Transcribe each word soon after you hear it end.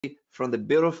from the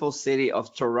beautiful city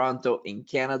of Toronto in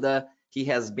Canada. He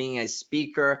has been a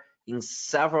speaker in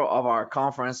several of our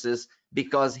conferences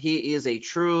because he is a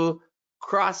true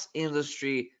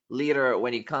cross-industry leader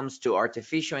when it comes to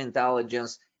artificial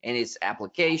intelligence and its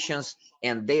applications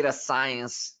and data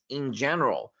science in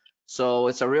general. So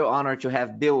it's a real honor to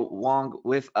have Bill Wong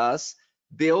with us.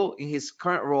 Bill, in his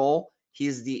current role,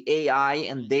 he's the AI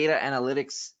and data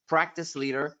analytics practice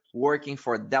leader working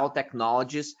for Dell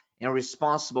Technologies and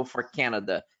responsible for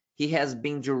Canada. He has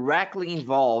been directly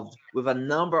involved with a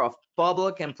number of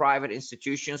public and private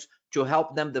institutions to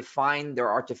help them define their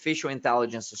artificial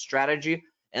intelligence strategy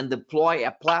and deploy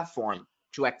a platform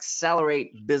to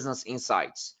accelerate business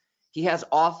insights. He has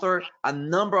authored a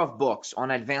number of books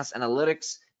on advanced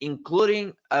analytics,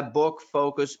 including a book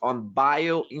focused on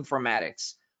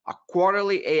bioinformatics, a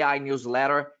quarterly AI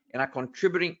newsletter, and a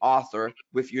contributing author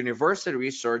with university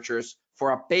researchers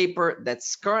for a paper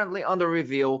that's currently under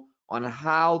review on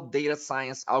how data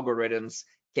science algorithms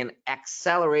can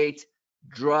accelerate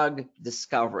drug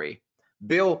discovery.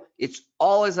 Bill, it's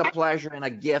always a pleasure and a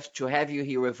gift to have you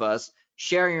here with us,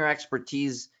 sharing your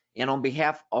expertise. And on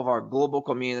behalf of our global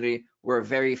community, we're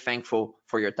very thankful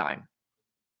for your time.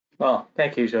 Well,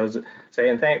 thank you, Jose,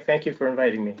 and thank you for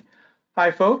inviting me.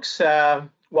 Hi, folks.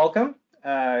 Welcome.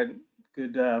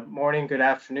 Good morning, good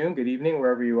afternoon, good evening,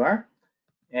 wherever you are.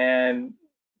 And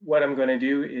what I'm going to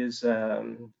do is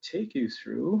take you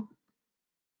through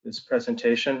this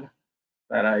presentation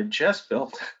that I just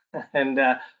built and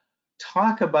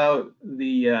talk about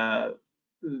this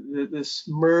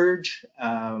merge,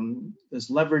 this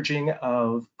leveraging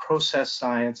of process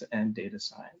science and data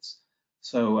science.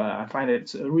 So I find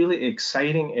it's a really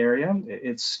exciting area.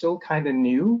 It's still kind of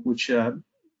new, which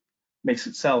makes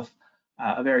itself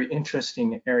a very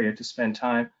interesting area to spend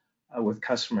time with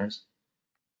customers.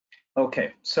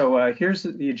 Okay, so here's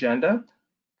the agenda.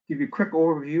 Give you a quick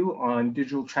overview on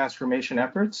digital transformation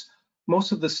efforts.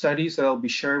 Most of the studies that I'll be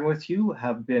sharing with you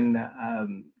have been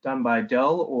done by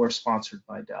Dell or sponsored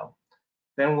by Dell.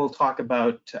 Then we'll talk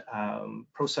about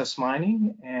process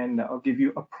mining, and I'll give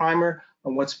you a primer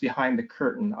on what's behind the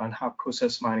curtain on how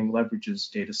process mining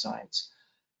leverages data science.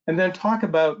 And then talk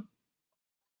about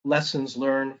lessons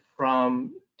learned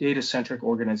from data-centric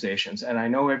organizations. And I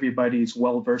know everybody's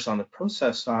well-versed on the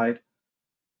process side,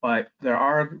 but there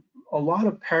are a lot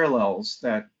of parallels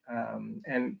that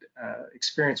and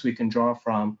experience we can draw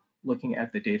from looking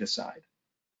at the data side.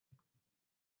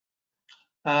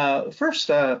 First,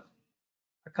 a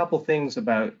couple things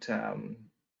about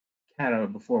Canada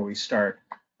before we start.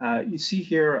 You see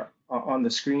here on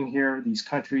the screen here, these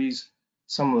countries,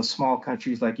 some of the small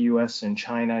countries like US and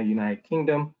China, United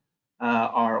Kingdom,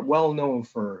 are well known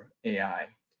for AI.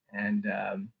 And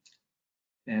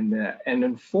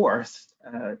then fourth,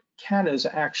 Canada's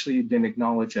actually been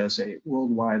acknowledged as a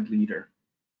worldwide leader.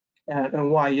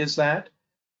 And why is that?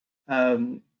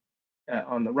 On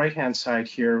the right-hand side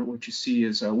here, what you see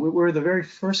is we're the very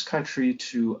first country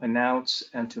to announce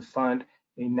and to fund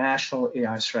a national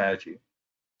AI strategy.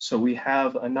 So we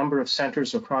have a number of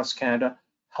centers across Canada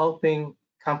helping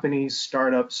companies,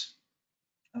 startups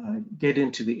get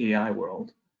into the AI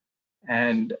world.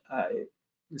 And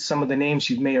some of the names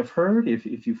you may have heard,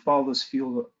 if you follow this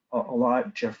field a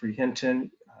lot, Jeffrey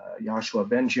Hinton, Joshua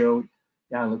Bengio,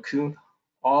 Jan LeCun,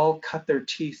 all cut their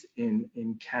teeth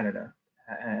in Canada.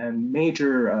 And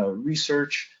major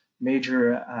research,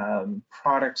 major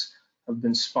products have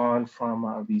been spawned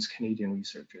from these Canadian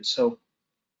researchers. So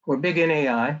we're big in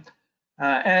AI.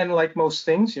 And like most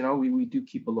things, you know, we do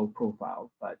keep a low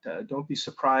profile, but don't be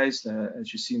surprised,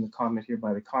 as you see in the comment here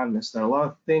by the economists, that a lot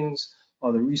of things,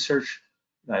 all the research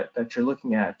that you're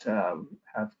looking at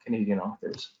have Canadian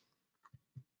authors.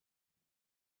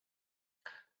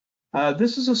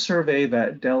 This is a survey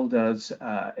that Dell does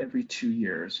every 2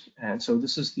 years. And so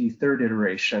this is the third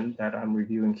iteration that I'm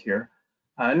reviewing here.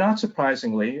 Not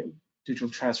surprisingly, digital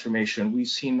transformation, we've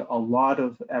seen a lot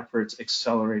of efforts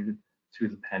accelerated through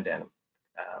the pandemic.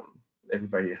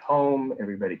 Everybody at home,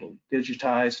 everybody getting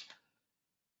digitized.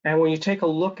 And when you take a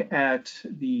look at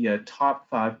the top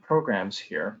 5 programs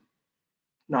here,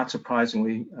 not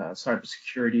surprisingly,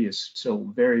 cybersecurity is still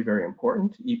very, very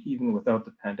important, even without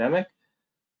the pandemic,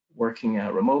 working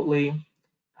remotely.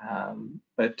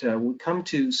 But we come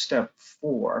to step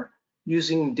 4,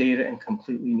 using data in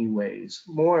completely new ways.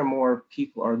 More and more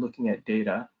people are looking at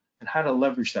data and how to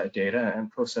leverage that data, and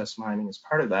process mining is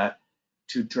part of that,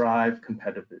 to drive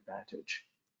competitive advantage.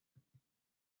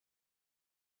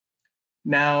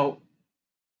 Now,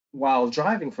 while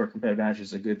driving for competitive advantage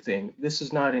is a good thing, this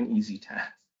is not an easy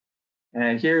task.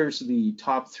 And here's the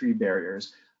top 3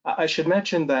 barriers. I should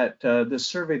mention that the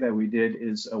survey that we did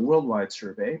is a worldwide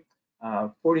survey,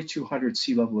 4,200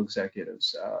 C-level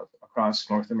executives across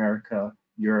North America,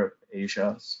 Europe,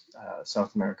 Asia,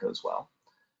 South America as well.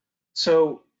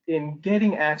 So in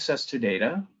getting access to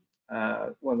data,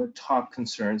 one of the top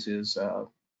concerns is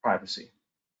privacy,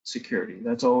 security.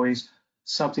 That's always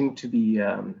something to be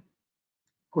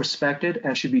respected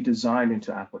and should be designed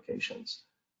into applications.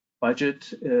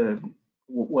 Budget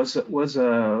was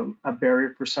a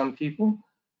barrier for some people.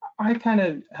 I kind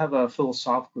of have a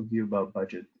philosophical view about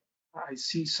budget. I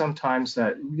see sometimes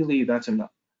that really that's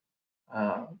enough.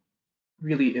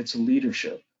 Really, it's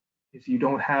leadership. If you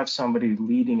don't have somebody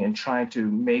leading and trying to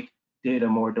make data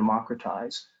more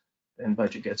democratized, then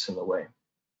budget gets in the way.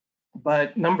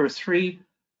 But number three,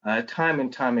 time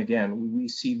and time again, we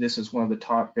see this as one of the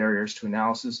top barriers to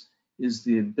analysis is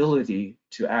the ability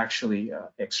to actually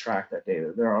extract that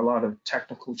data. There are a lot of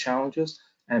technical challenges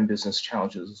and business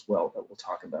challenges as well that we'll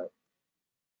talk about.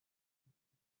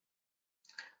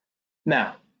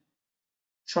 Now,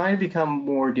 try to become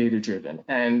more data-driven.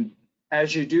 And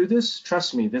as you do this,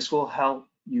 trust me, this will help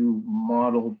you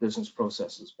model business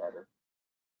processes better.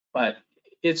 But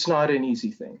it's not an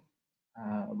easy thing.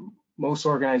 Most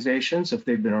organizations, if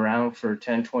they've been around for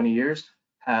 10, 20 years,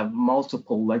 have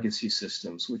multiple legacy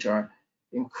systems, which are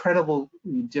incredibly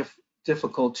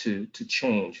difficult to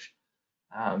change.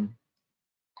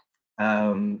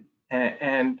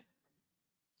 And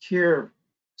here,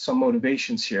 some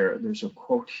motivations here. There's a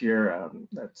quote here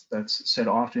that's said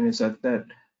often is that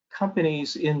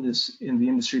companies in the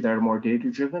industry that are more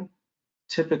data-driven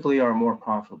typically are more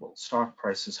profitable. Stock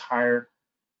price is higher.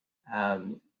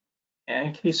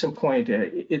 And case in point,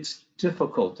 it's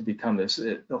difficult to become this.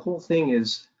 The whole thing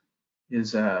is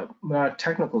not a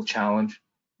technical challenge,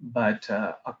 but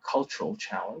a cultural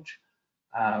challenge.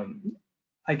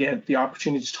 I get the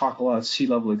opportunity to talk a lot of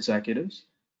C-level executives,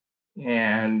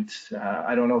 and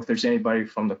I don't know if there's anybody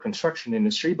from the construction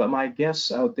industry, but my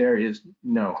guess out there is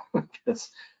no, because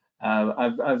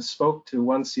I've spoke to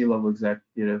one C-level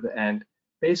executive, and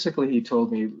basically he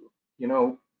told me, you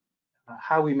know,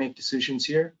 how we make decisions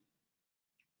here,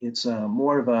 it's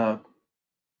more of a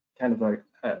kind of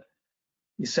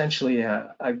essentially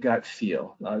a gut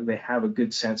feel. They have a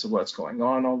good sense of what's going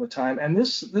on all the time. And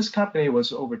this company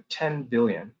was over 10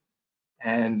 billion,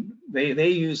 and they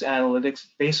use analytics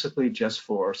basically just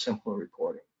for simple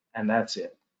reporting, and that's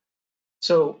it.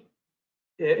 So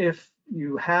if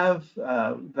you have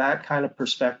that kind of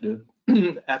perspective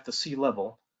at the C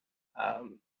level,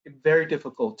 very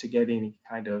difficult to get any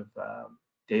kind of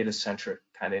data-centric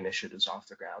kind of initiatives off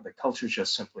the ground. The culture is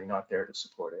just simply not there to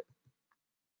support it.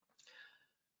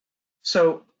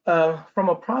 So from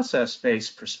a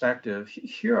process-based perspective,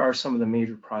 here are some of the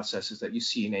major processes that you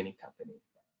see in any company.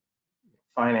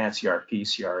 Finance, ERP,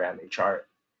 CRM, HR,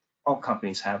 all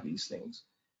companies have these things.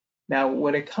 Now,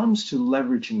 when it comes to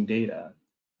leveraging data,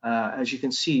 as you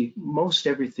can see, most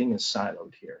everything is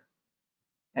siloed here.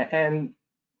 And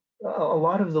a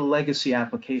lot of the legacy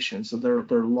applications, they're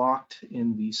locked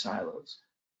in these silos.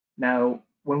 Now,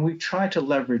 when we try to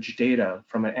leverage data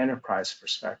from an enterprise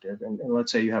perspective, and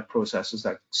let's say you have processes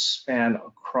that span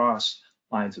across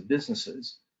lines of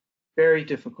businesses, very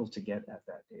difficult to get at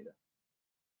that data.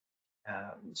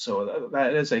 So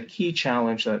that is a key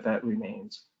challenge that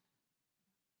remains.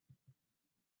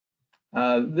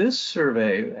 This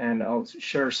survey, and I'll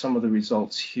share some of the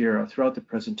results here throughout the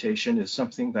presentation, is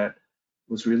something that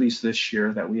was released this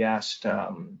year that we asked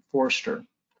Forrester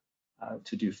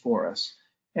to do for us.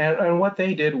 And what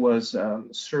they did was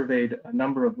surveyed a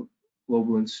number of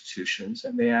global institutions,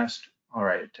 and they asked, all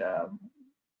right,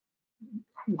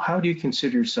 how do you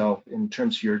consider yourself in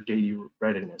terms of your data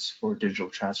readiness for digital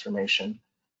transformation?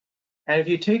 And if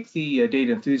you take the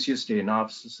data enthusiasts, data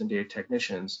novices, and data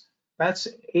technicians, that's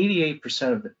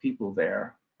 88% of the people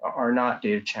there are not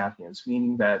data champions,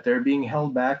 meaning that they're being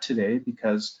held back today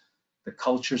because the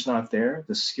culture's not there,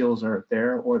 the skills aren't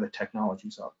there, or the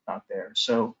technology's not there.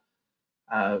 So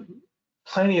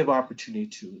plenty of opportunity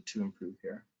to improve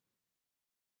here.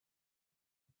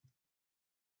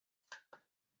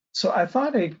 So I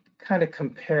thought I'd kind of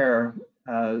compare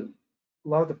a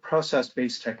lot of the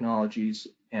process-based technologies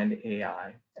and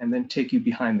AI, and then take you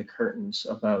behind the curtains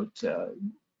about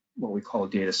what we call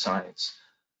data science.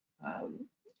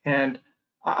 And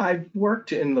I've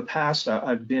worked in the past,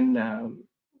 I've been,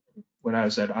 when I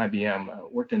was at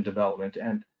IBM, worked in development,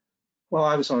 and while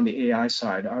I was on the AI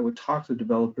side, I would talk to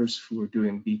developers who were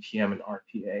doing BPM and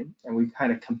RPA, and we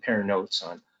kind of compare notes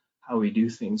on how we do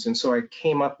things. And so I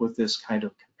came up with this kind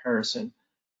of comparison.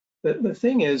 The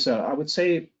thing is, I would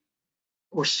say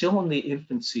we're still in the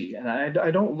infancy, and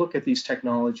I don't look at these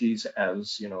technologies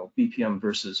as, BPM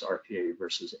versus RPA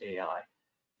versus AI.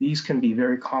 These can be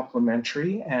very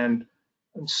complementary, and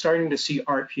I'm starting to see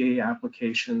RPA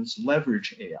applications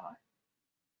leverage AI.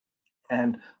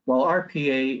 And while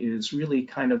RPA is really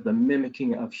kind of the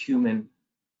mimicking of human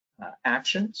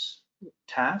actions,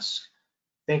 tasks,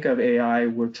 think of AI,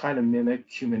 we're trying to mimic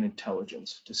human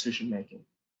intelligence, decision making.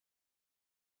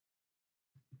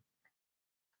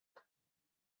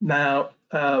 Now,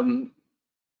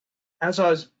 as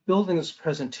I was building this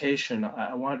presentation,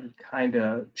 I wanted to kind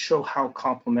of show how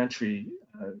complementary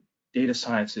data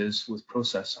science is with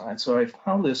process science. So I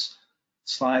found this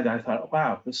slide. I thought,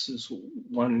 wow, this is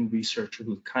one researcher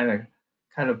who kind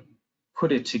of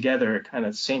put it together, kind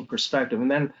of same perspective.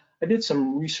 And then I did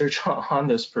some research on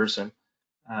this person,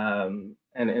 and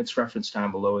it's referenced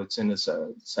down below. It's in his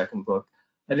second book.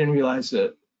 I didn't realize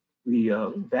that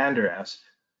Van der Ast,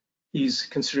 he's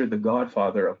considered the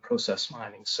godfather of process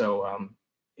mining. So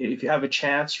if you have a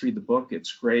chance, read the book.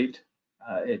 It's great.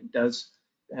 It does,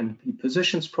 and he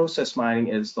positions process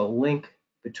mining as the link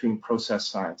between process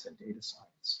science and data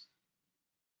science.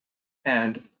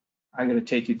 And I'm going to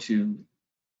take you to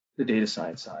the data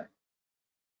science side.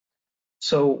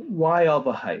 So why all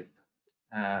the hype?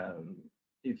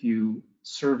 If you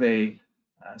survey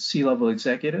C-level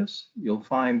executives, you'll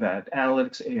find that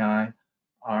analytics AI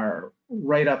are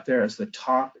right up there as the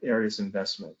top areas of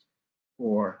investment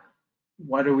for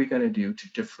what are we going to do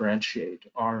to differentiate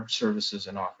our services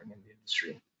and offering in the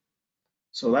industry.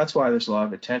 So that's why there's a lot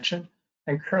of attention.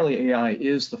 And currently AI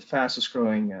is the fastest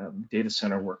growing data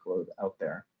center workload out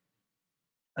there.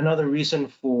 Another reason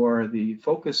for the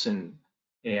focus in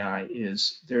AI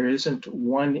is there isn't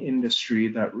one industry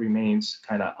that remains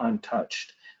kind of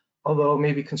untouched, although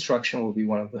maybe construction will be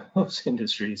one of those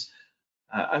industries.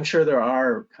 I'm sure there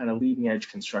are kind of leading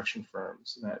edge construction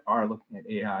firms that are looking at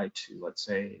AI to, let's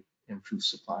say, improve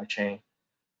supply chain.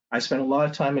 I spent a lot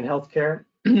of time in healthcare,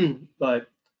 but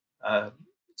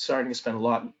starting to spend a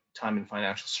lot of time in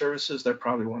financial services. They're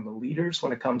probably one of the leaders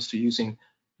when it comes to using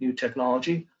new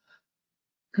technology.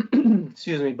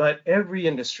 Excuse me, but every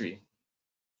industry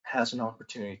has an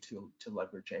opportunity to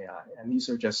leverage AI, and these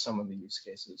are just some of the use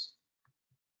cases.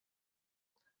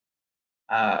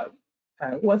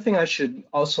 One thing I should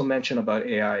also mention about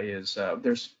AI is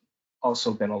there's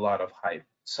also been a lot of hype.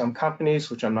 Some companies,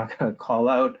 which I'm not going to call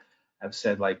out, have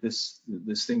said like this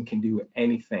thing can do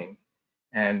anything.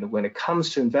 And when it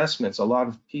comes to investments, a lot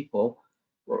of people,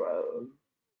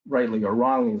 rightly or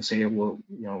wrongly, will say, well,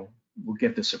 we'll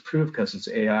get this approved because it's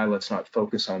AI. Let's not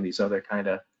focus on these other kind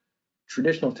of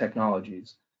traditional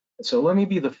technologies. So let me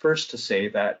be the first to say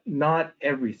that not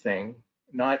everything,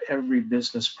 not every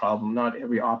business problem, not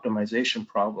every optimization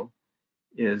problem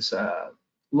is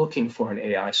looking for an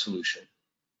AI solution.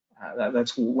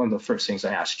 That's one of the first things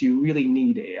I ask. Do you really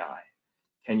need AI?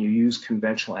 Can you use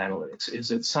conventional analytics?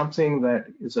 Is it something that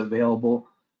is available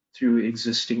through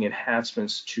existing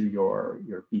enhancements to your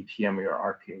BPM or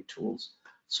your RPA tools?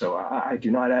 So I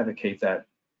do not advocate that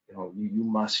you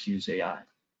must use AI,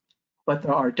 but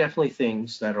there are definitely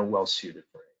things that are well suited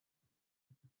for it.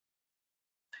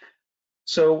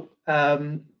 So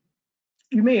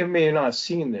you may or may not have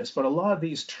seen this, but a lot of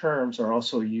these terms are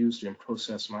also used in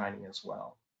process mining as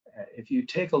well. If you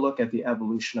take a look at the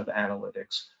evolution of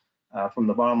analytics from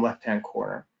the bottom left-hand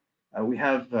corner, we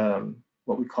have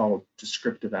what we call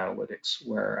descriptive analytics,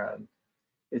 where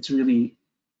it's really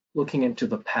looking into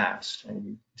the past, and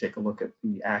you take a look at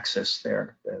the axis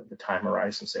there, the time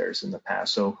horizons there is in the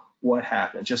past. So what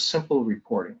happened? Just simple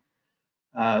reporting.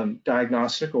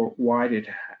 Diagnostic, or why did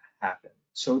it happen?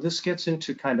 So this gets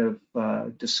into kind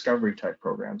of discovery type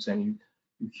programs, and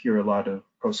you hear a lot of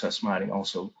process mining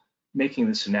also making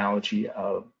this analogy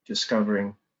of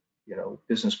discovering,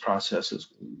 business processes,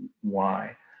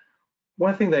 why.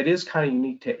 One thing that is kind of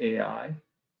unique to AI,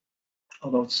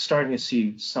 although it's starting to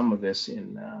see some of this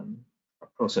in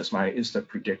process mining, is the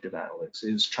predictive analytics,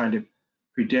 is trying to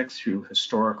predict through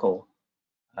historical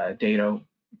data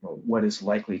what is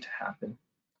likely to happen.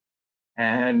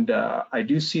 And I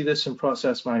do see this in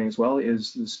process mining as well,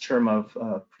 is this term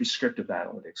of prescriptive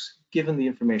analytics. Given the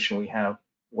information we have,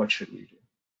 what should we do?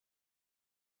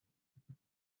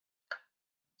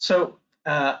 So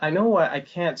I know I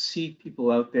can't see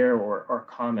people out there or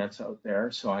comments out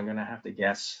there, so I'm going to have to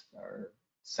guess or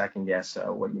second guess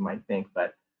what you might think.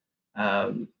 But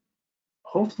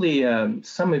hopefully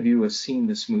some of you have seen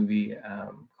this movie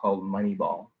called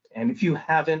Moneyball. And if you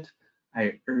haven't,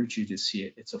 I urge you to see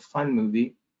it. It's a fun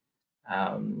movie.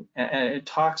 And it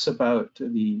talks about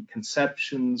the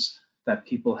conceptions that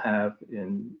people have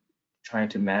in trying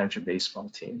to manage a baseball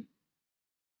team.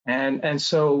 And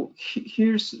so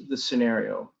here's the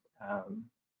scenario uh,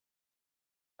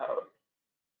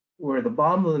 where the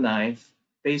bottom of the ninth,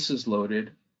 bases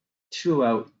loaded, 2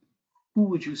 out. Who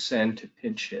would you send to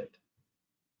pinch hit?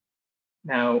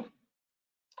 Now,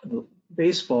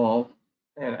 baseball,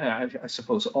 and I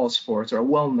suppose all sports, are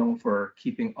well known for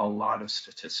keeping a lot of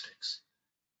statistics.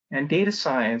 And data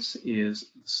science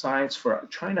is science for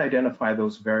trying to identify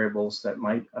those variables that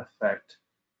might affect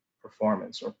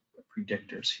performance or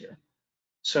predictors here.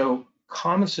 So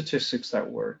common statistics that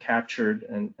were captured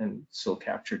and still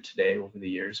captured today over the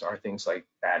years are things like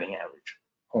batting average,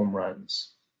 home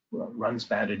runs, runs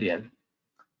batted in.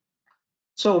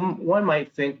 So one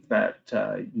might think that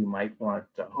you might want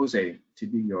Jose to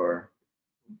be your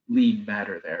lead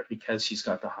batter there because he's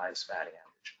got the highest batting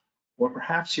average. Or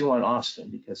perhaps you want Austin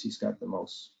because he's got the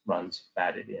most runs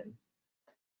batted in.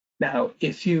 Now,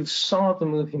 if you saw the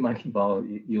movie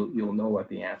Moneyball, you'll know what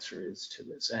the answer is to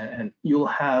this, and you'll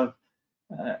have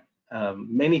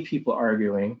many people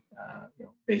arguing,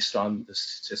 based on the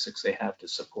statistics they have to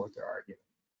support their argument.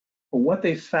 But what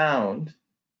they found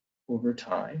over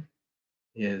time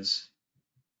is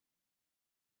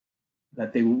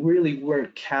that they really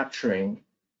weren't capturing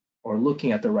or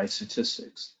looking at the right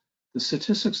statistics. The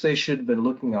statistics they should have been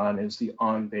looking on is the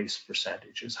on-base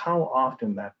percentage, is how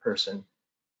often that person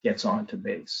gets onto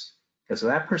base. Because if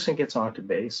that person gets onto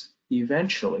base,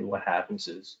 eventually what happens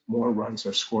is more runs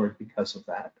are scored because of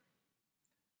that.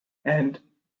 And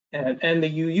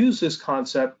you use this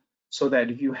concept so that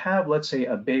if you have, let's say,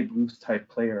 a Babe Ruth type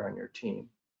player on your team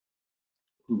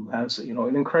who has,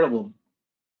 an incredible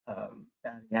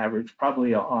batting average,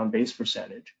 probably an on-base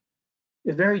percentage,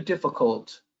 it's very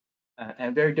difficult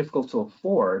to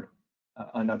afford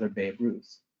another Babe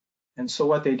Ruth. And so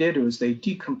what they did was they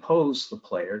decomposed the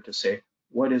player to say,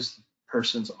 what is the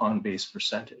person's on-base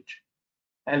percentage?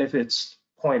 And if it's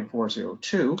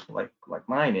 0.402, like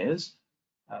mine is,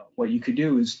 what you could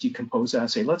do is decompose that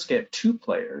and say, let's get 2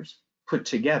 players put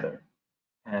together,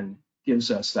 and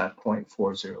gives us that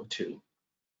 0.402.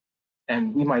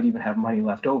 And we might even have money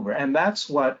left over. And that's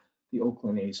what the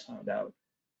Oakland A's found out.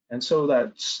 And so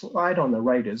that slide on the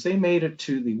right is they made it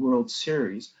to the World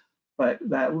Series, but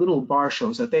that little bar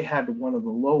shows that they had one of the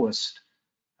lowest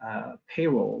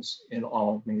payrolls in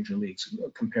all major leagues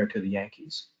compared to the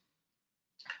Yankees.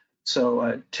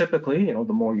 So typically,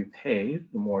 the more you pay,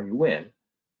 the more you win.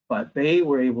 But they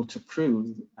were able to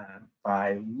prove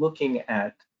by looking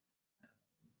at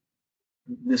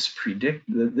this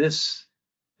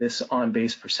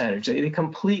on-base percentage, they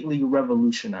completely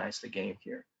revolutionized the game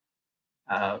here.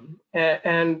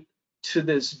 And to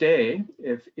this day,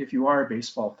 if you are a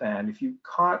baseball fan, if you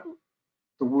caught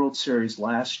the World Series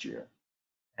last year,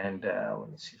 and let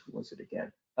me see, who was it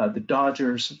again? The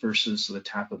Dodgers versus the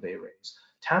Tampa Bay Rays.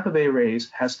 Tampa Bay Rays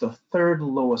has the 3rd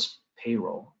lowest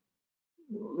payroll.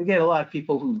 We get a lot of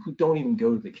people who don't even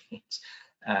go to the games,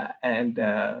 and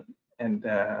the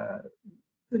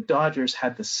Dodgers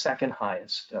had the 2nd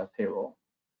highest payroll,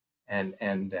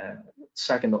 and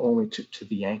second only to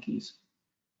the Yankees.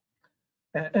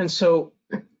 And so,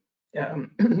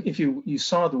 if you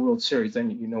saw the World Series,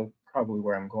 then you know probably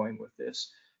where I'm going with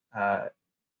this.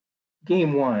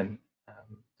 Game 1,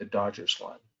 the Dodgers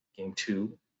won. Game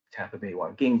 2, Tampa Bay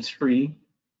won. Game 3, the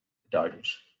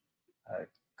Dodgers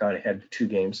got ahead 2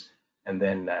 games, and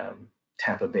then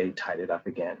Tampa Bay tied it up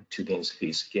again, 2 games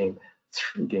apiece. Game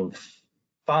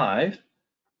 5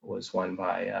 was won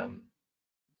by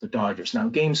the Dodgers. Now,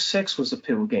 Game 6 was a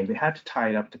pivotal game. They had to tie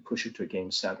it up to push it to a Game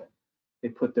 7. They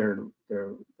put their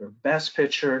best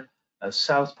pitcher, a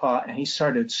southpaw, and he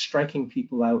started striking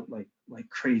people out like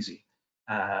crazy,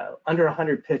 under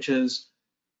 100 pitches.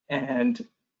 And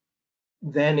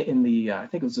then in the I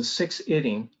think it was the 6th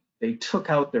inning, they took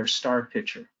out their star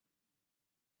pitcher,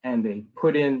 and they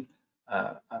put in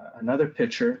another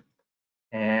pitcher,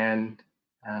 and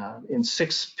in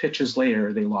 6 pitches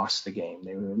later, they lost the game.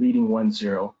 They were leading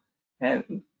 1-0,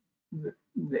 and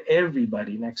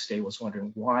everybody next day was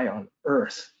wondering, why on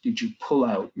earth did you pull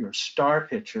out your star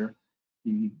pitcher?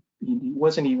 He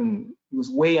wasn't even, he was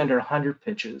way under 100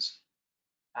 pitches.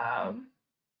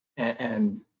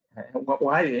 And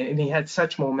why? And he had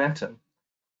such momentum.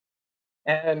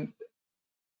 And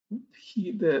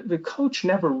the coach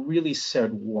never really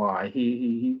said why.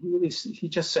 He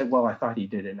just said, well, I thought he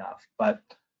did enough. But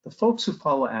the folks who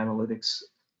follow analytics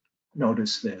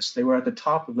noticed this. They were at the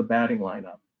top of the batting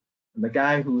lineup. And the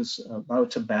guy who was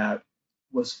about to bat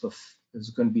was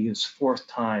going to be his 4th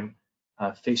time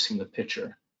facing the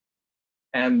pitcher.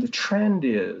 And the trend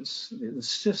is, the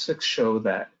statistics show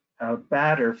that a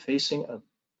batter facing a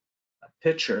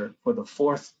pitcher for the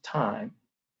 4th time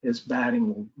his batting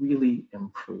will really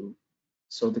improve.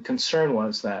 So the concern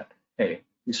was that, hey,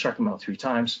 we struck him out 3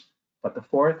 times, but the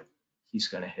 4th, he's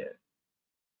going to hit.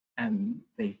 And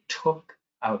they took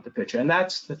out the pitcher. And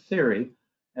that's the theory,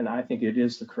 and I think it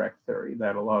is the correct theory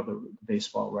that a lot of the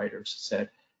baseball writers said.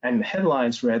 And the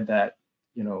headlines read that,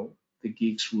 you know, the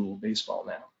geeks rule baseball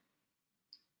now.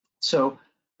 So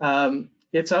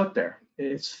it's out there.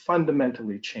 It's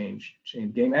fundamentally changed the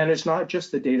game. And it's not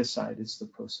just the data side, it's the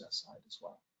process side as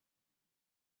well.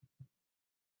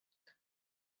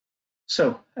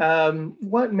 So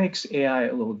what makes AI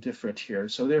a little different here?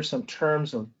 So there's some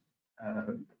terms of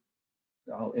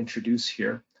I'll introduce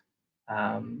here.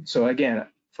 So again,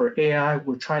 for AI,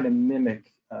 we're trying to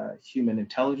mimic human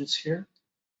intelligence here.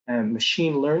 And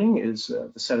machine learning is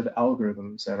the set of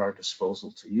algorithms at our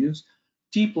disposal to use.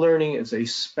 Deep learning is a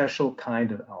special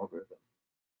kind of algorithm.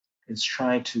 It's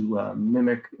trying to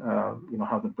mimic you know,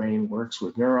 how the brain works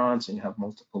with neurons, and you have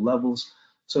multiple levels.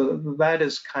 So that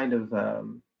is kind of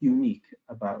unique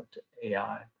about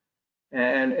AI.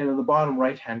 And in the bottom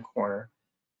right-hand corner,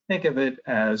 think of it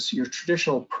as your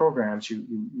traditional programs.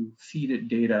 You feed it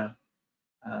data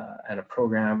and a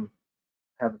program,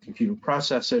 have a computer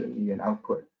process it, and you get an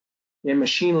output. In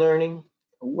machine learning,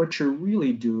 what you're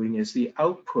really doing is the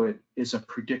output is a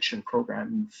prediction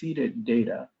program. You feed it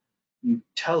data, you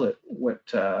tell it what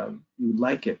you'd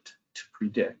like it to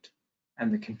predict,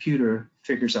 and the computer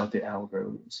figures out the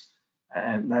algorithms.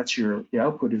 And that's the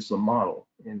output is the model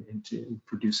into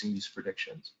producing these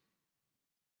predictions.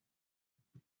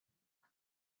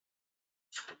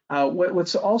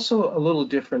 What's also a little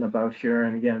different about here,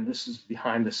 and again, this is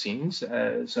behind the scenes,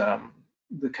 is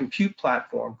the compute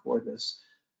platform for this.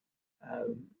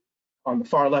 On the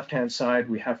far left-hand side,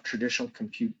 we have traditional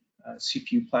compute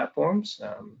CPU platforms,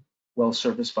 well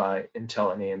serviced by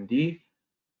Intel and AMD.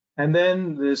 And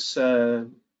then this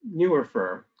newer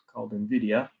firm called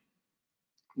NVIDIA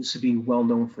used to be well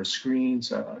known for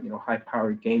screens, you know,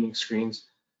 high-powered gaming screens,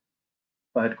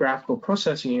 but graphical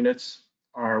processing units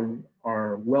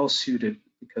are well suited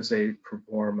because they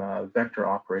perform vector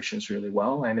operations really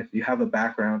well. And if you have a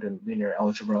background in linear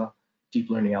algebra, deep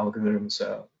learning algorithms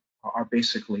are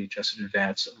basically just an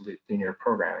advance of linear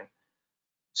programming.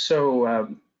 So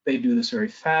they do this very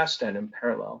fast and in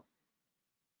parallel.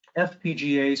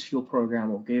 FPGAs, field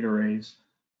programmable gate arrays,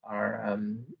 are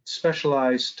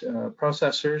specialized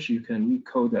processors. You can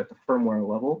recode at the firmware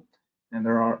level, and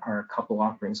there are a couple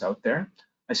offerings out there.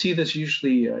 I see this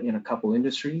usually in a couple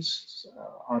industries,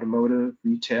 automotive,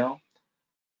 retail.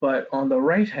 But on the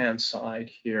right-hand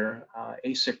side here,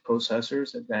 ASIC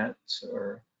processors, advanced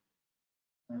or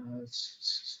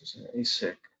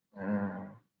ASIC.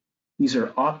 These are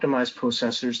optimized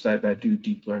processors that do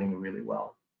deep learning really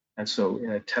well. And so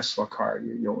in a Tesla car,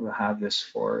 you'll have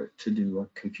this to do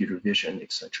a computer vision,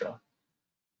 etc.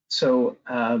 So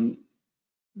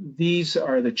these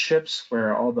are the chips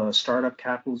where all the startup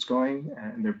capital is going,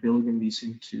 and they're building these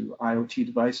into IoT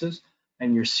devices.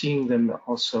 And you're seeing them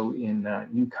also in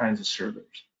new kinds of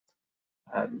servers.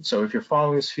 So if you're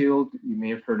following this field, you may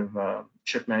have heard of a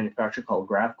chip manufacturer called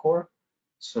GraphCore.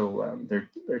 So they're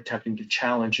attempting to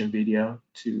challenge NVIDIA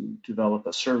to develop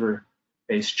a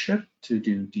server-based chip to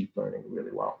do deep learning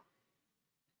really well.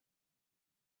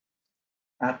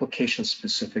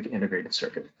 Application-specific integrated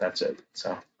circuit, that's it.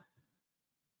 So,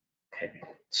 okay.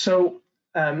 So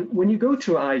when you go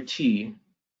to IT,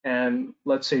 and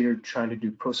let's say you're trying to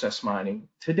do process mining,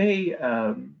 today you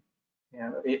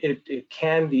know, it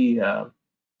can be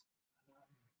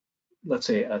let's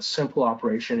say a simple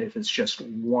operation if it's just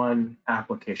one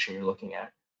application you're looking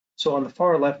at. So on the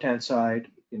far left-hand side,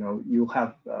 you know, you'll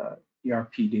have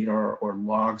ERP data or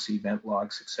logs, event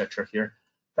logs, etc. here.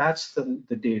 That's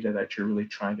the data that you're really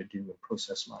trying to do in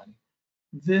process mining.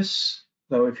 This,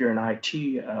 though, if you're an IT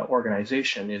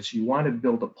organization, is you want to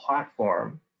build a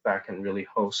platform that can really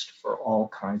host for all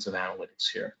kinds of analytics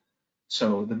here.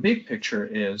 So the big picture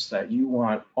is that you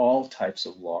want all types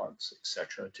of logs,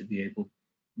 etc., to be able to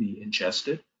be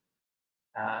ingested.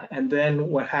 And then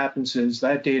what happens is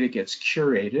that data gets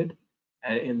curated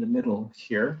in the middle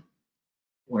here,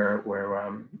 where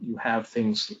you have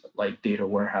things like data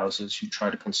warehouses. You try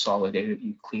to consolidate it,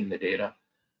 you clean the data.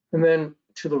 And then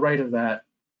to the right of that,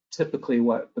 typically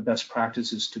what the best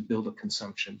practice is to build a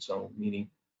consumption zone, meaning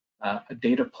a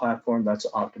data platform that's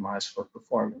optimized for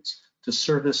performance to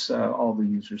service all the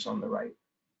users on the right.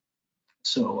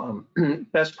 So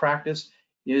best practice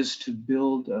is to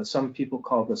build, some people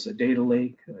call this a data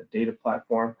lake, a data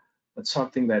platform, but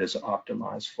something that is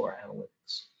optimized for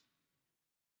analytics.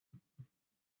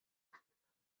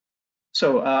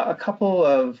 So a couple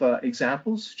of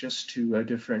examples just to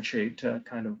differentiate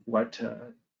kind of what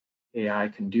AI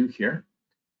can do here.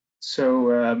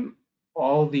 So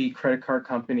all the credit card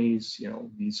companies,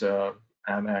 Visa,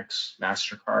 Amex,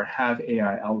 MasterCard, have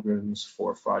AI algorithms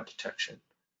for fraud detection.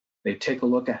 They take a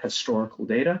look at historical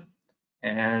data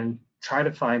and try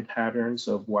to find patterns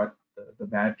of what the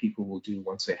bad people will do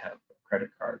once they have a credit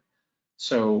card.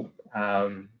 So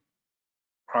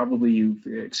probably you've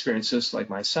experienced this like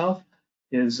myself,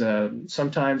 is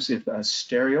sometimes if a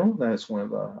stereo, that's one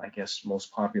of the, I guess,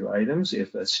 most popular items,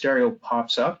 if a stereo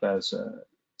pops up as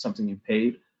something you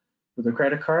paid with a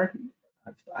credit card,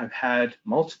 I've had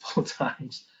multiple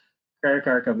times credit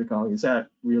card company calling, is that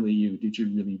really you? Did you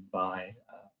really buy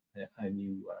a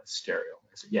new stereo?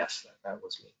 I said, yes, that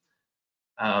was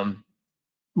me.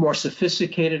 More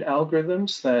sophisticated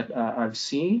algorithms that I've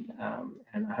seen,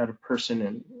 and I had a person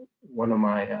in one of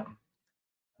my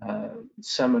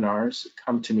seminars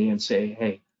come to me and say,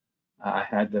 hey, I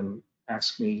had them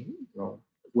ask me,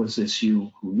 was this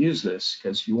you who used this?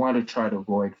 Because you want to try to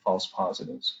avoid false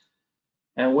positives.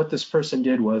 And what this person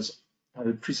did was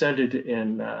presented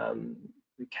in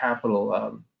the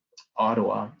capital,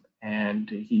 Ottawa, and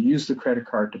he used the credit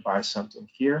card to buy something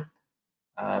here.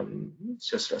 It's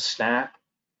just a snack.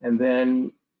 And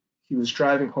then he was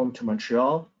driving home to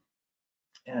Montreal,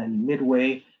 and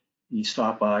midway, he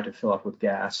stopped by to fill up with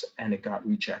gas, and it got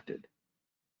rejected.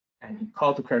 And he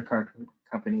called the credit card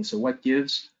company. So what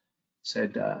gives?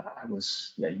 Said, I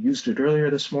used it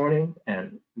earlier this morning,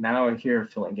 and now I'm here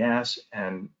filling gas,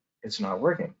 and it's not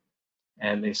working.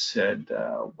 And they said,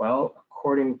 well,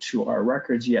 according to our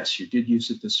records, yes, you did use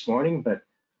it this morning, but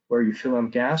where you fill up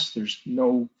gas, there's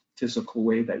no physical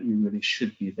way that you really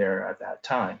should be there at that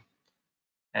time.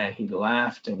 And he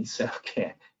laughed and he said,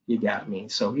 okay, you got me.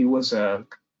 So he was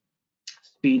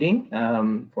speeding,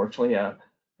 fortunately,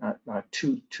 not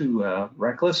too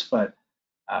reckless, but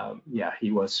yeah,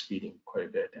 he was speeding quite a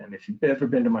bit. And if you've ever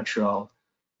been to Montreal,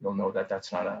 you'll know that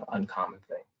that's not an uncommon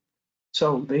thing.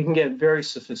 So they can get very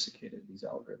sophisticated, these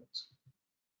algorithms.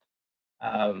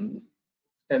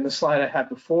 And the slide I had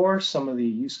before, some of the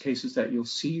use cases that you'll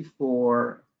see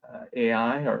for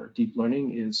AI or deep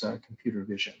learning is computer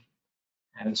vision.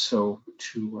 And so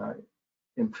to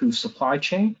improve supply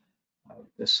chain,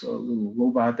 this little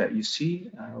robot that you see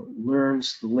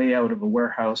learns the layout of a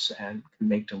warehouse and can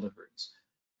make deliveries.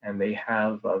 And they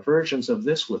have versions of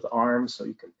this with arms, so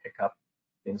you can pick up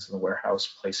things in the warehouse,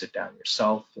 place it down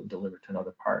yourself, and deliver to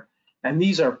another part. And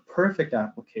these are perfect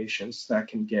applications that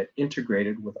can get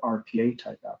integrated with RPA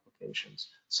type applications,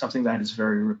 something that is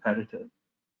very repetitive.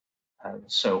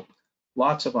 So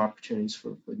lots of opportunities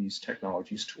for these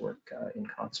technologies to work in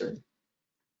concert.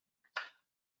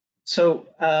 So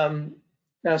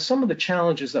now some of the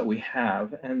challenges that we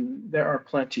have, and there are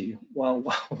plenty,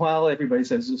 while everybody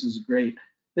says this is great,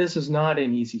 this is not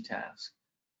an easy task.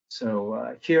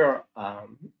 So here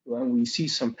we see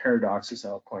some paradoxes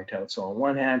I'll point out. So on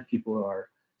one hand, people are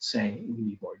saying we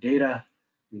need more data,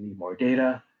 we need more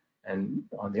data. And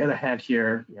on the other hand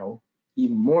here,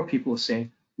 even more people are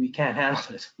saying we can't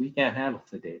handle it, we can't handle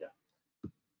the data.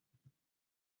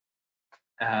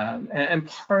 And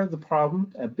part of the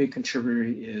problem, a big contributor,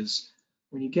 is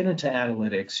when you get into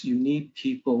analytics, you need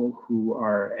people who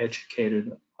are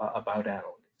educated about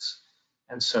analytics.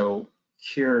 And so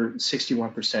here,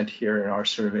 61% here in our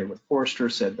survey with Forrester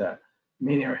said that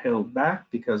many are held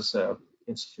back because of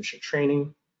insufficient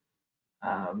training,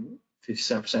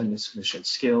 57% insufficient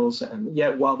skills. And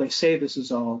yet, while they say this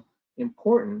is all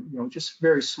important, just a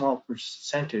very small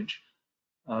percentage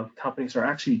of companies are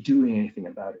actually doing anything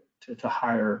about it to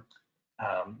hire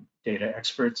data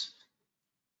experts.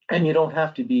 And you don't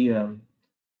have to be a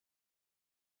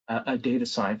data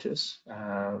scientist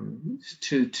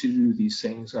to do these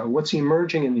things. What's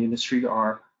emerging in the industry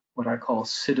are what I call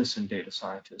citizen data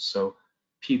scientists. So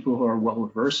people who are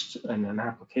well versed in an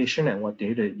application and what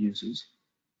data it uses.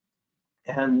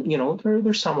 And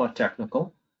they're somewhat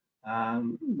technical.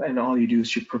 And all you do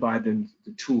is you provide them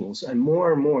the tools. And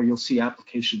more you'll see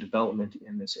application development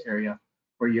in this area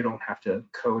where you don't have to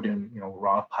code in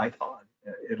raw Python.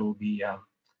 It'll be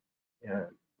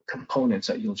components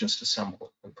that you'll just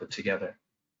assemble and put together.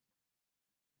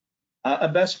 A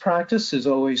best practice is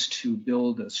always to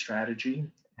build a strategy.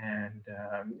 And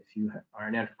if you are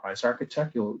an enterprise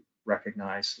architect, you'll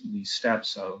recognize these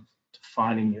steps of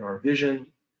defining your vision,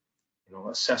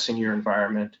 assessing your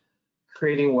environment,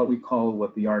 creating what we call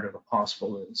what the art of the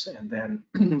possible is, and then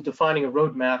defining a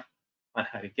roadmap on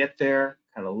how to get there,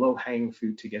 kind of low-hanging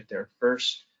fruit to get there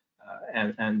first,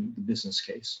 and the business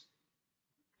case.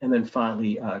 And then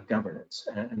finally, governance.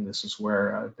 And this is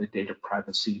where the data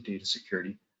privacy, data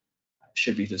security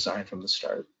should be designed from the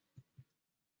start.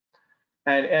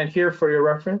 And here for your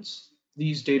reference,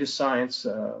 these data science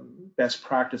best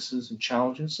practices and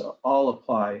challenges all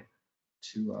apply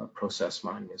to process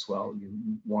mining as well. You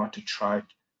want to try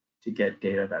to get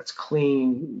data that's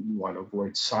clean. You want to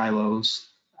avoid silos.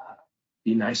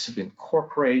 Be nice to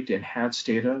incorporate enhanced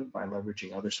data by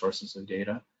leveraging other sources of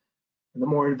data. And the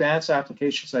more advanced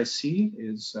applications I see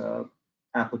is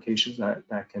applications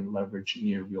that can leverage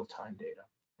near real-time data.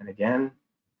 And again,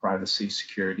 privacy,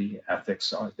 security,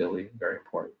 ethics, auditability, very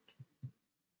important.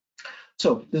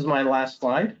 So this is my last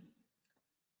slide.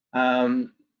 And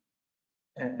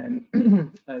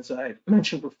as I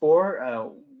mentioned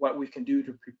before, what we can do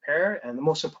to prepare, and the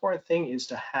most important thing is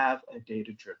to have a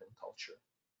data-driven culture.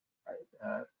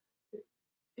 Right?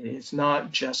 It's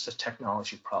not just a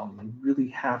technology problem. You really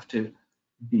have to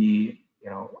be,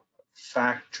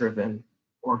 fact-driven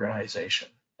organization.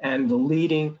 And the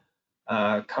leading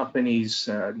companies,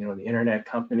 the internet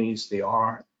companies, they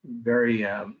are very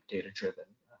data-driven.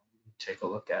 Take a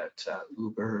look at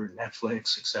Uber,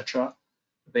 Netflix, etc.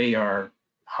 They are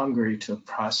hungry to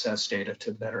process data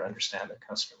to better understand their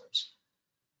customers.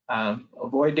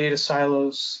 Avoid data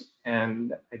silos,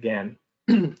 and again,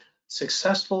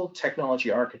 successful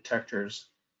technology architectures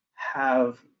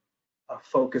have a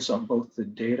focus on both the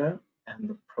data and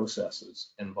the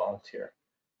processes involved here.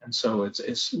 And so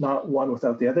it's not one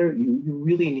without the other. You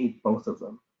really need both of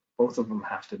them. Both of them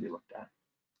have to be looked at.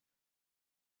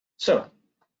 So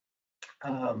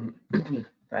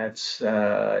that's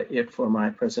it for my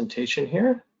presentation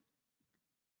here.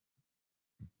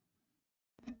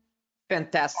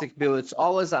 Fantastic, Bill. It's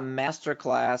always a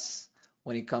masterclass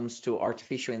when it comes to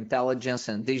artificial intelligence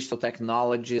and digital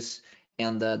technologies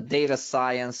and data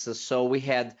science. So we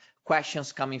had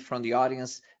questions coming from the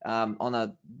audience on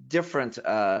a different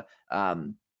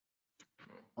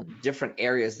different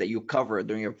areas that you covered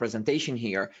during your presentation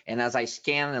here. And as I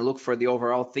scan and look for the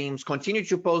overall themes, continue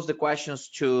to pose the questions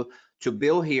to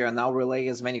Bill here, and I'll relay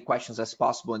as many questions as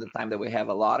possible in the time that we have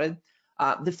allotted.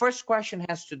 The first question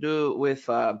has to do with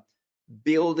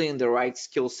building the right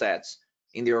skill sets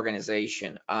in the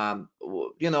organization.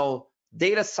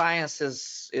 Data science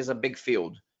is a big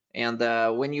field, and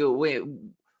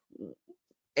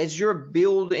as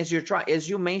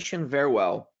you mentioned very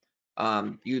well,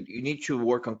 you need to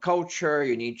work on culture.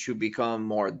 You need to become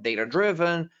more data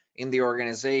driven in the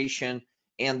organization,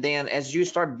 and then as you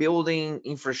start building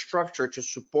infrastructure to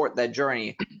support that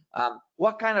journey,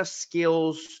 what kind of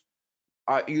skills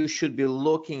you should be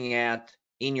looking at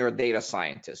in your data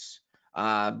scientists?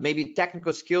 Maybe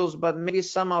technical skills, but maybe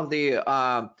some of the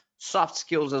soft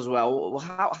skills as well.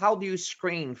 How do you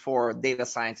screen for data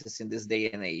scientists in this day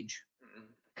and age?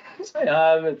 It's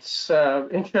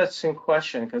an interesting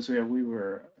question because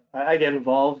I get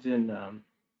involved in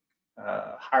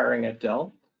hiring at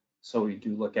Dell, so we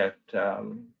do look at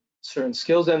certain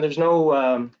skills, and there's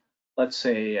no, let's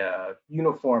say,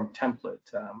 uniform template.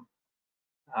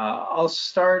 I'll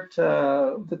start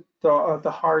with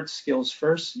the hard skills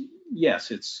first.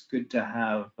 Yes, it's good to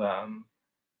have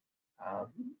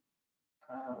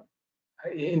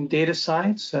in data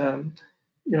science.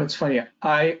 It's funny.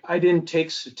 I didn't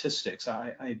take statistics.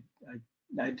 I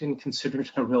didn't consider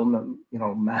it a real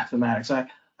mathematics. I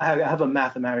have a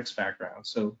mathematics background.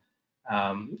 So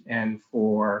and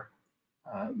for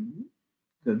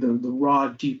the raw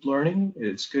deep learning,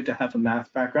 it's good to have a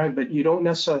math background, but you don't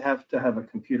necessarily have to have a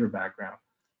computer background.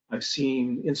 I've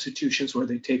seen institutions where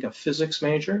they take a physics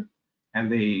major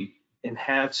and they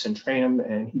enhance and train him,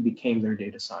 and he became their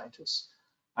data scientist.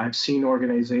 I've seen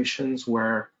organizations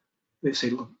where they say,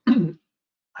 look,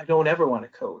 I don't ever want to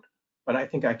code, but I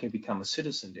think I can become a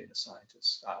citizen data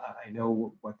scientist. I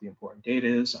know what the important data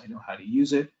is. I know how to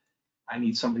use it. I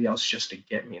need somebody else just to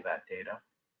get me that data.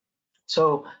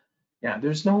 So yeah,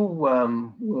 there's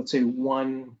no, let's say,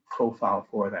 one profile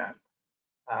for that.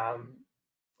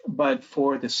 But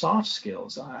for the soft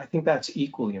skills, I think that's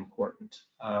equally important.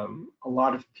 A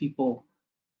lot of people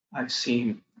I've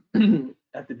seen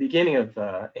at the beginning of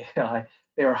AI,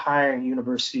 they were hiring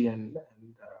university and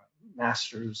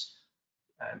masters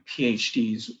and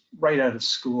PhDs right out of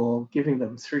school, giving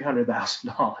them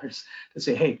 $300,000 to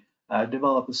say, hey,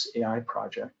 develop this AI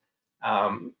project.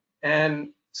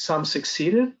 And some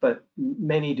succeeded, but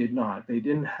many did not. They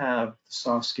didn't have the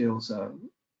soft skills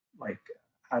like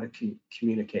how to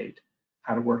communicate,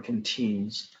 how to work in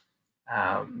teams.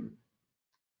 And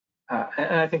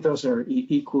I think those are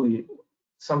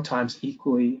sometimes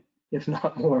equally, if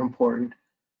not more important,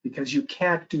 because you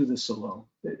can't do this alone.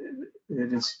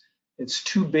 It's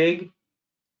too big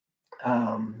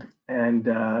and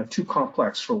too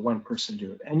complex for one person to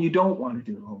do it. And you don't want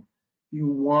to do it alone. You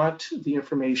want the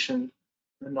information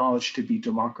the knowledge to be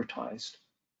democratized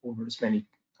over as many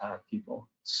people.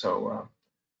 So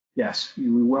yes, we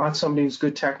want somebody who's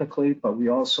good technically, but we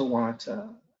also want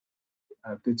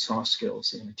good soft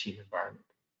skills in a team environment.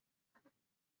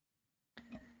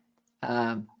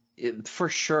 For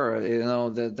sure, you know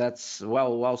that's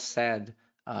well said.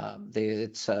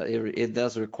 It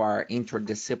does require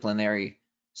interdisciplinary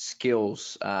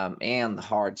skills and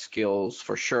hard skills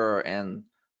for sure, and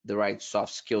the right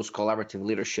soft skills, collaborative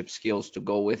leadership skills to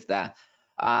go with that.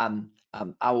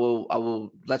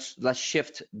 Let's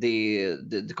shift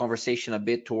the conversation a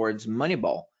bit towards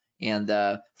Moneyball.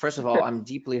 And first of all, I'm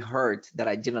deeply hurt that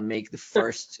I didn't make the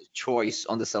first choice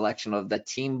on the selection of that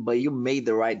team, but you made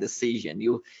the right decision.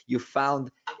 You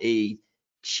found a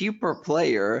cheaper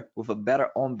player with a better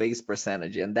on-base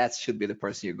percentage, and that should be the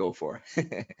person you go for.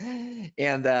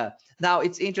 And now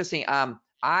it's interesting.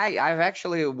 I've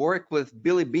actually worked with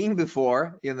Billy Bean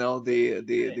before, you know,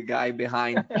 the guy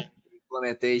behind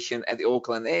implementation at the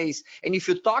Oakland A's. And if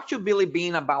you talk to Billy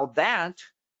Bean about that,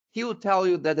 he will tell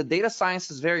you that the data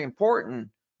science is very important,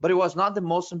 but it was not the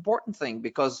most important thing,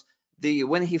 because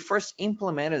when he first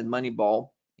implemented Moneyball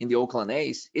in the Oakland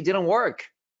A's, it didn't work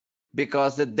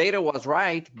because the data was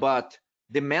right, but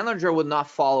the manager would not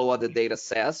follow what the data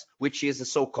says, which is the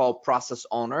so-called process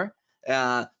owner.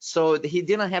 So he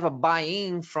didn't have a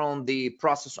buy-in from the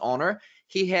process owner.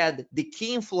 He had the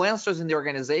key influencers in the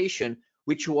organization,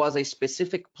 which was a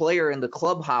specific player in the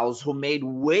clubhouse who made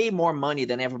way more money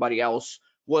than everybody else,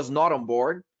 was not on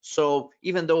board. So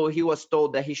even though he was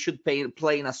told that he should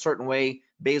play in a certain way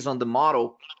based on the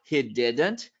model, he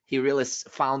didn't. He really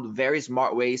found very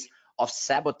smart ways of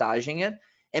sabotaging it.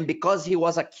 And because he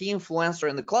was a key influencer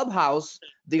in the clubhouse,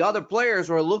 the other players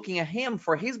were looking at him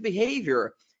for his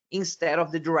behavior instead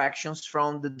of the directions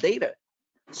from the data.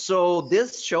 So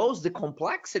this shows the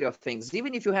complexity of things.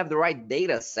 Even if you have the right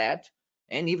data set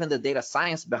and even the data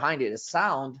science behind it is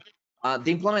sound,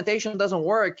 the implementation doesn't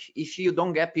work if you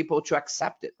don't get people to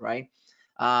accept it, right?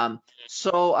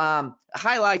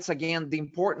 Highlights again the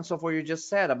importance of what you just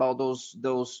said about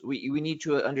we need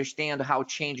to understand how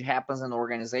change happens in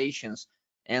organizations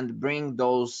and bring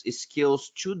those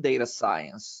skills to data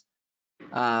science.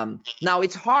 Now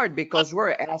it's hard because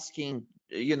we're asking,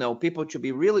 you know, people to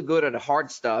be really good at the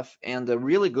hard stuff and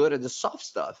really good at the soft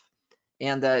stuff,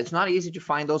 and it's not easy to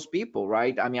find those people,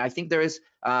 right? I mean, I think there is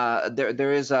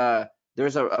a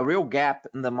real gap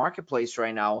in the marketplace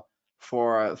right now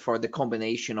for the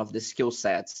combination of the skill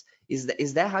sets.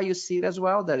 Is that how you see it as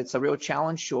well? That it's a real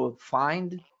challenge to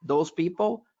find those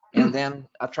people and then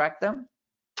attract them?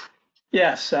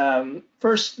 Yes.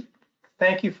 First,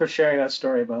 thank you for sharing that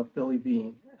story about Billy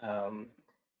Bean.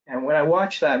 And when I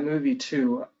watch that movie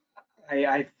too,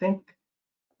 I think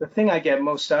the thing I get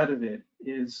most out of it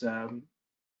is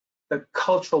the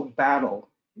cultural battle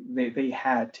they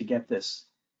had to get this.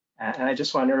 And I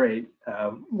just want to narrate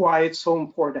why it's so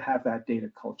important to have that data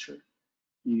culture.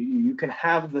 You can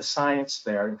have the science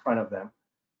there in front of them,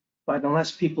 but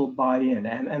unless people buy in,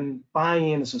 and buying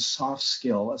in is a soft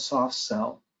skill, a soft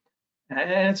sell, and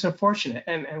it's unfortunate.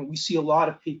 And we see a lot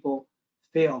of people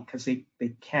fail because they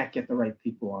can't get the right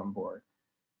people on board.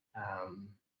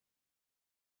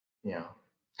 Yeah.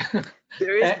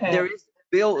 There is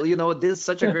Bill, you know, this is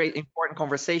such a great important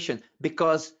conversation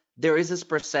because there is this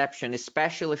perception,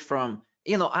 especially from,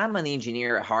 you know, I'm an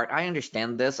engineer at heart. I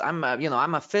understand this. I'm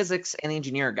a physics and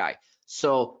engineer guy.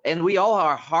 So, and we all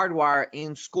are hardwired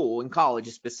in school, in college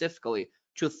specifically,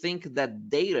 to think that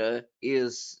data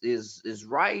is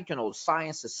right, you know,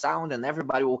 science is sound and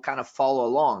everybody will kind of follow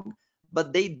along,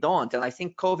 but they don't. And I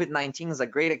think COVID-19 is a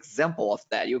great example of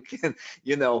that. You can,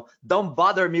 you know, don't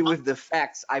bother me with the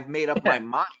facts. I've made up my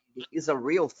mind. It is a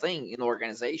real thing in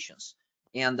organizations.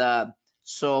 And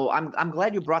so I'm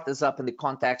glad you brought this up in the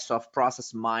context of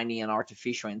process mining and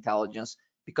artificial intelligence,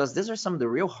 because these are some of the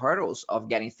real hurdles of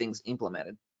getting things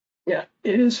implemented. Yeah,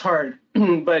 it is hard,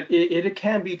 but it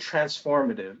can be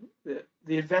transformative.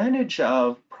 The advantage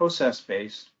of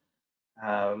process-based,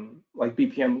 like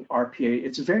BPM, RPA,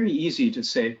 it's very easy to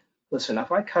say, listen,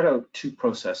 if I cut out 2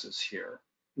 processes here,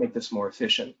 make this more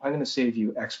efficient, I'm going to save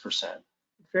you X%.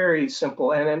 Very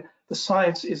simple, and then the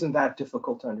science isn't that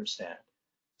difficult to understand.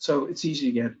 So it's easy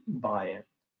to get buy-in.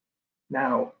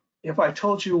 Now, if I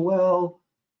told you, well,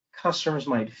 customers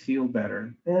might feel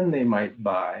better, then they might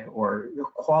buy, or the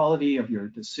quality of your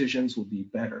decisions will be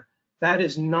better. That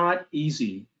is not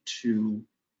easy to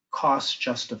cost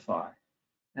justify.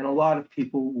 And a lot of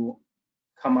people will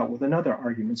come up with another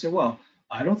argument and say, well,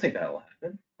 I don't think that'll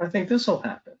happen. I think this will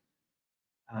happen.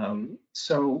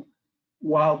 So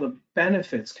while the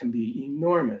benefits can be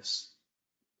enormous,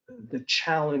 the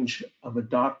challenge of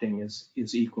adopting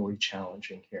is equally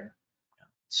challenging here.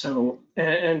 So,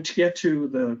 and to get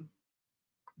to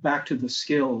back to the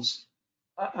skills,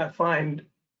 I find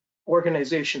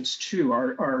organizations too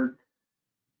are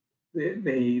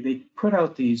they put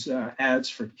out these ads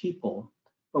for people,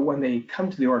 but when they come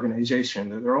to the organization,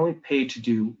 they're only paid to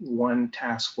do one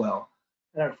task well.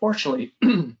 And unfortunately,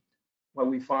 what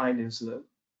we find is the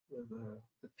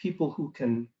people who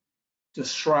can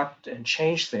disrupt and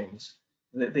change things,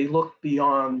 they look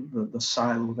beyond the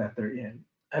silo that they're in.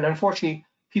 And unfortunately,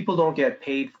 people don't get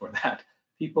paid for that.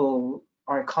 People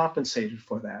aren't compensated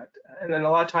for that. And then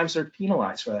a lot of times they're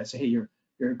penalized for that. Say, hey,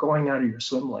 you're going out of your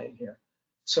swim lane here.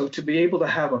 So to be able to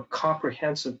have a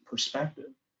comprehensive perspective,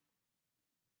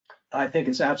 I think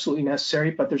is absolutely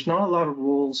necessary, but there's not a lot of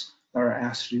rules that are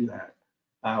asked to do that.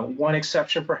 One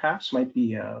exception perhaps might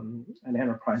be an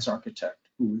enterprise architect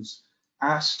who is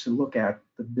asked to look at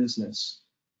the business,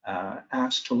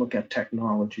 asked to look at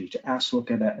technology, asked to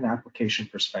look at an application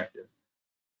perspective.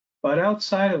 But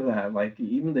outside of that, like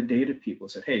even the data people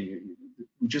said, hey,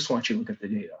 we just want you to look at the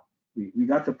data. We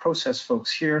got the process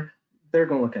folks here, they're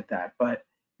going to look at that. But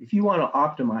if you want to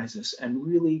optimize this and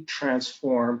really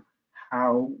transform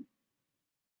how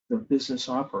the business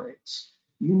operates,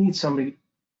 you need somebody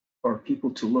or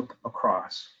people to look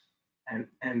across.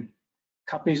 And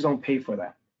companies don't pay for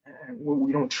that. And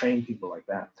we don't train people like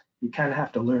that. You kind of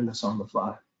have to learn this on the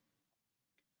fly.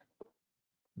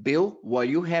 Bill, what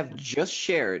you have just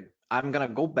shared, I'm going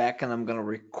to go back and I'm going to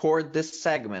record this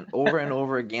segment over and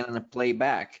over again and play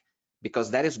back,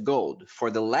 because that is gold.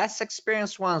 For the less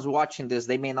experienced ones watching this,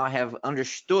 they may not have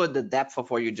understood the depth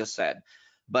of what you just said.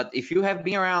 But if you have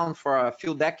been around for a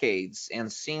few decades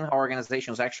and seen how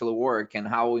organizations actually work and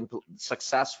how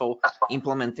successful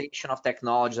implementation of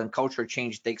technologies and culture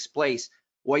change takes place,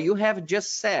 what you have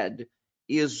just said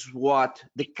is what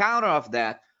the counter of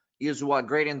that is what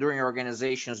great enduring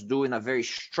organizations do in a very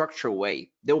structured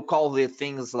way. They'll call the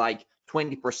things like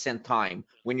 20% time,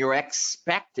 when you're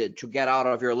expected to get out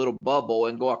of your little bubble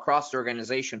and go across the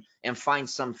organization and find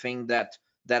something that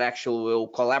actually will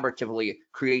collaboratively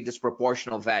create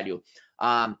disproportional value.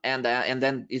 And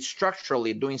then it's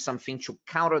structurally doing something to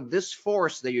counter this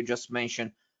force that you just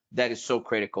mentioned that is so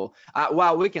critical.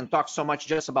 While we can talk so much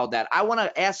just about that, I want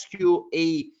to ask you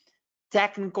a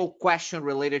technical question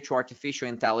related to artificial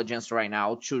intelligence right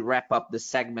now to wrap up the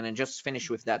segment and just finish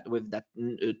with that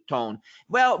tone.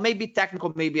 Well, maybe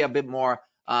technical, maybe a bit more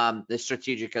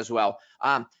strategic as well.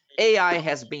 AI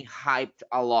has been hyped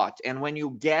a lot, and when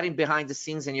you get in behind the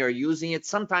scenes and you're using it,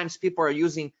 sometimes people are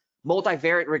using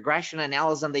multivariate regression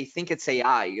analysis and they think it's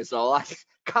AI. So like,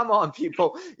 come on,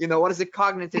 people, what is the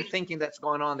cognitive thinking that's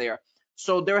going on there?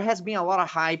 So there has been a lot of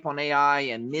hype on AI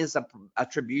and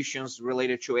misattributions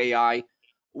related to AI.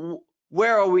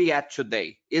 Where are we at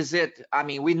today? Is it,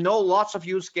 we know lots of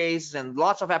use cases and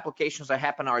lots of applications that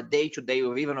happen our day to day,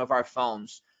 even with our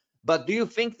phones. But do you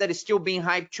think that it's still being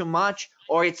hyped too much,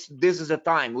 or this is the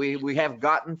time? We have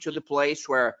gotten to the place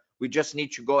where we just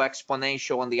need to go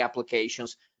exponential on the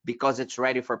applications because it's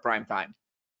ready for prime time?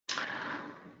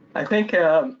 I think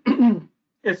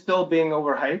it's still being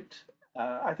overhyped.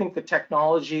 I think the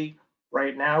technology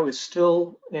right now is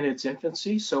still in its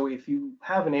infancy. So if you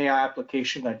have an AI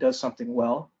application that does something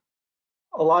well,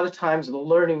 a lot of times the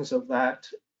learnings of that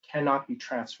cannot be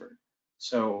transferred.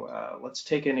 So let's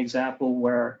take an example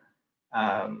where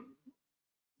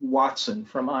Watson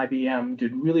from IBM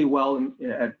did really well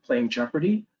at playing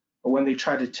Jeopardy, but when they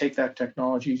tried to take that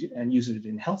technology and use it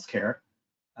in healthcare,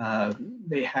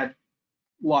 they had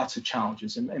lots of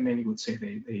challenges, and many would say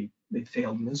they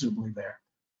failed miserably there.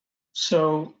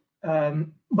 So,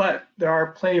 but there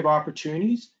are plenty of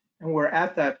opportunities, and we're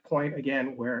at that point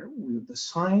again where the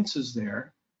science is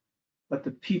there, but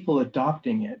the people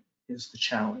adopting it is the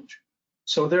challenge.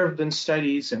 So there have been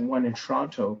studies, and one in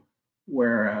Toronto,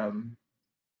 where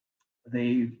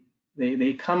they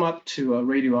come up to a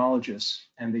radiologist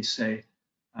and they say,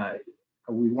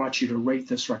 we want you to rate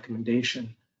this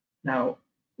recommendation. Now,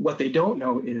 what they don't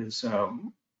know is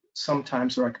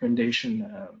sometimes the recommendation,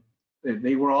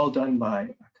 they were all done by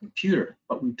a computer,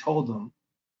 but we told them,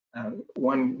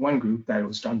 one group that it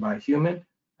was done by a human,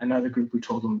 another group we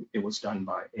told them it was done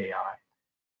by AI.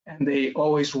 And they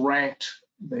always ranked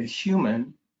the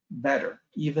human better,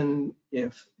 even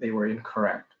if they were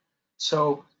incorrect.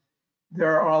 So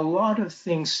there are a lot of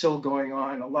things still going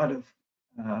on, a lot of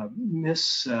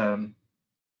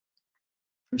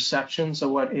misperceptions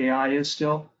of what AI is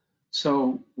still.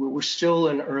 So we're still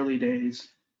in early days.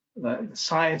 The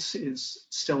science is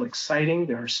still exciting.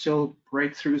 There are still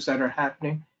breakthroughs that are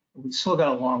happening. We still got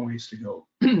a long ways to go.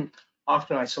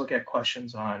 Often I still get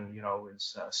questions on,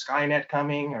 is Skynet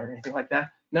coming or anything like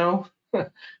that? No,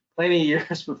 plenty of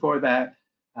years before that.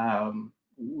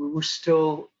 We were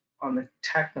still, on the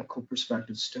technical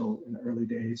perspective, still in the early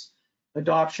days.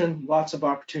 Adoption, lots of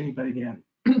opportunity, but again,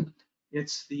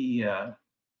 it's the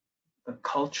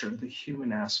culture, the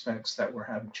human aspects that we're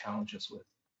having challenges with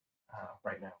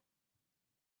right now.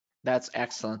 That's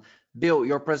excellent. Bill,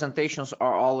 your presentations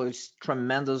are always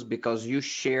tremendous because you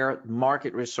share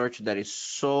market research that is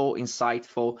so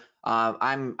insightful.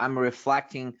 I'm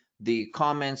reflecting the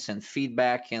comments and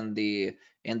feedback and the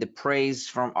praise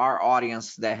from our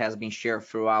audience that has been shared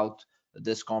throughout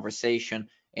this conversation.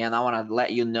 And I want to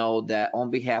let you know that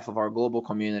on behalf of our global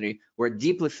community, we're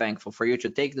deeply thankful for you to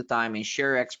take the time and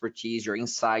share your expertise, your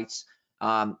insights,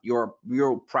 your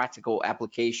real practical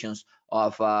applications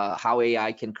of how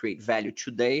AI can create value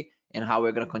today and how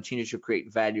we're going to continue to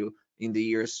create value in the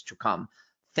years to come.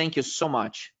 Thank you so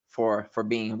much for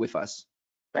being with us.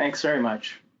 Thanks very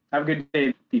much. Have a good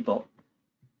day, people.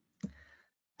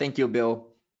 Thank you, Bill.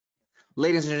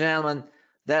 Ladies and gentlemen,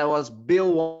 that was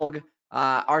Bill Wong,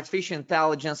 artificial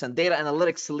intelligence and data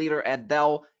analytics leader at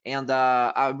Dell, and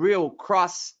a real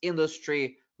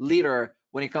cross-industry leader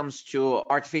when it comes to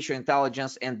artificial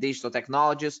intelligence and digital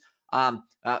technologies.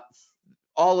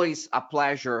 Always a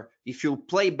pleasure. If you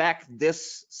play back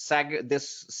this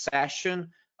session,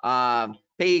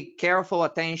 pay careful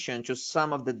attention to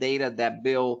some of the data that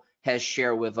Bill has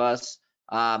shared with us.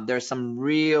 There's some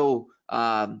real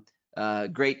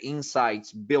great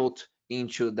insights built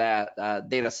into that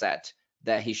data set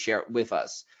that he shared with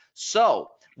us.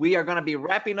 So we are going to be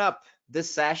wrapping up this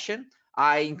session.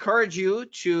 I encourage you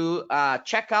to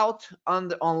check out on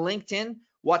LinkedIn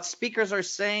what speakers are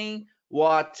saying,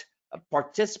 what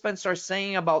participants are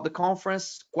saying about the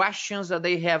conference, questions that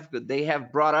they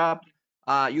have brought up.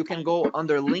 You can go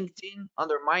under LinkedIn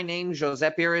under my name, Jose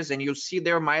Perez, and you'll see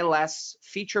there my last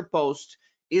feature post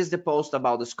is the post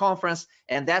about this conference,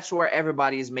 and that's where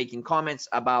everybody is making comments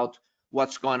about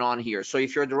what's going on here. So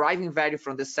if you're deriving value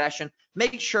from this session,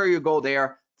 make sure you go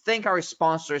there. Thank our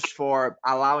sponsors for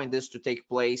allowing this to take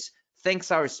place.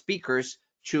 Thanks our speakers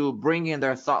to bring in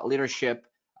their thought leadership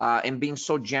and being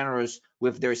so generous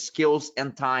with their skills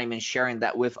and time and sharing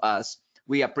that with us.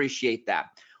 We appreciate that.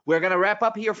 We're going to wrap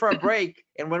up here for a break.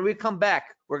 And when we come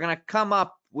back, we're going to come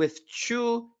up with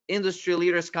two industry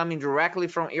leaders coming directly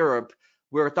from Europe.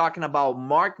 We're talking about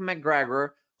Mark McGregor,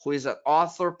 who is an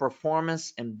author,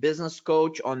 performance, and business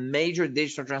coach on major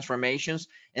digital transformations,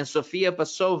 and Sofia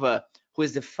Pasova, who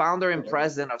is the founder and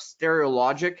president of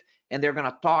Stereologic. And they're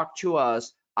going to talk to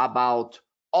us about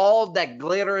all that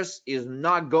glitters is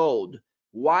not gold,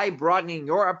 why broadening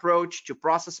your approach to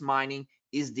process mining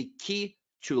is the key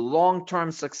to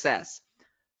long-term success.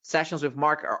 Sessions with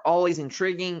Mark are always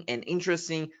intriguing and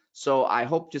interesting, so I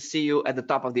hope to see you at the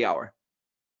top of the hour.